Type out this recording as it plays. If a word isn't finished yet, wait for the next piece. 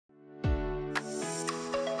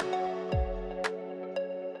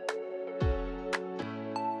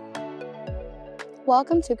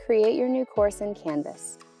Welcome to Create Your New Course in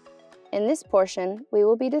Canvas. In this portion, we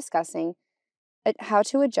will be discussing how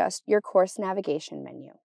to adjust your course navigation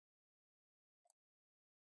menu.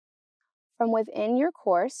 From within your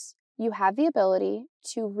course, you have the ability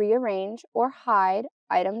to rearrange or hide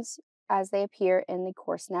items as they appear in the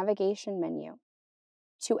course navigation menu.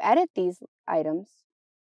 To edit these items,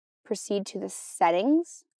 proceed to the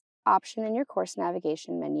Settings option in your course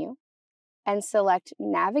navigation menu and select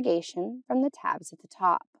Navigation from the tabs at the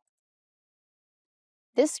top.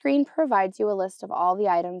 This screen provides you a list of all the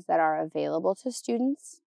items that are available to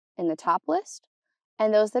students in the top list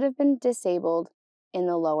and those that have been disabled in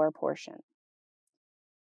the lower portion.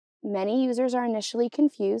 Many users are initially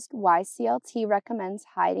confused why CLT recommends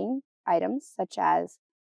hiding items such as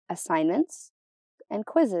assignments and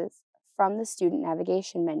quizzes from the student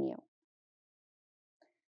navigation menu.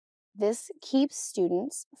 This keeps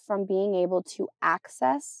students from being able to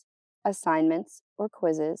access assignments or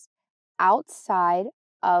quizzes outside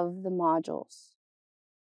of the modules.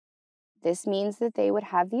 This means that they would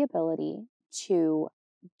have the ability to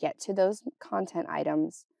get to those content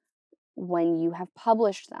items when you have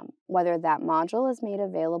published them, whether that module is made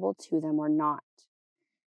available to them or not.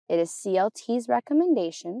 It is CLT's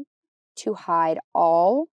recommendation to hide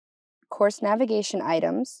all course navigation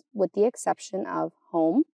items with the exception of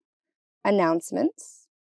home, announcements,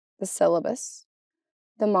 the syllabus,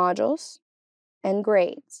 the modules, and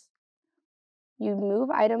grades. You move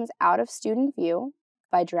items out of student view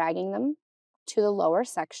by dragging them to the lower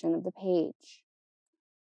section of the page.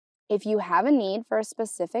 If you have a need for a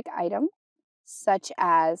specific item, such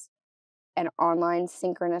as an online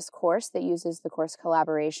synchronous course that uses the course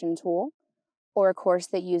collaboration tool, or a course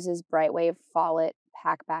that uses Brightwave, Follett,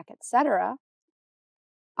 Packback, etc.,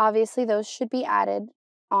 obviously those should be added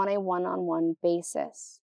on a one-on-one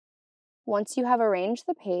basis. Once you have arranged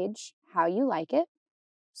the page how you like it,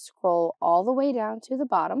 scroll all the way down to the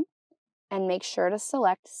bottom and make sure to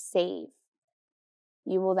select Save.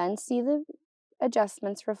 You will then see the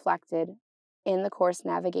adjustments reflected in the course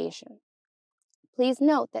navigation. Please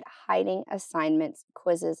note that hiding assignments,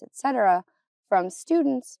 quizzes, etc. from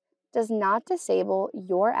students does not disable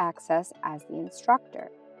your access as the instructor.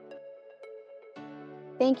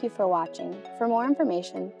 Thank you for watching. For more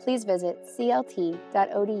information, please visit clt.odu.edu.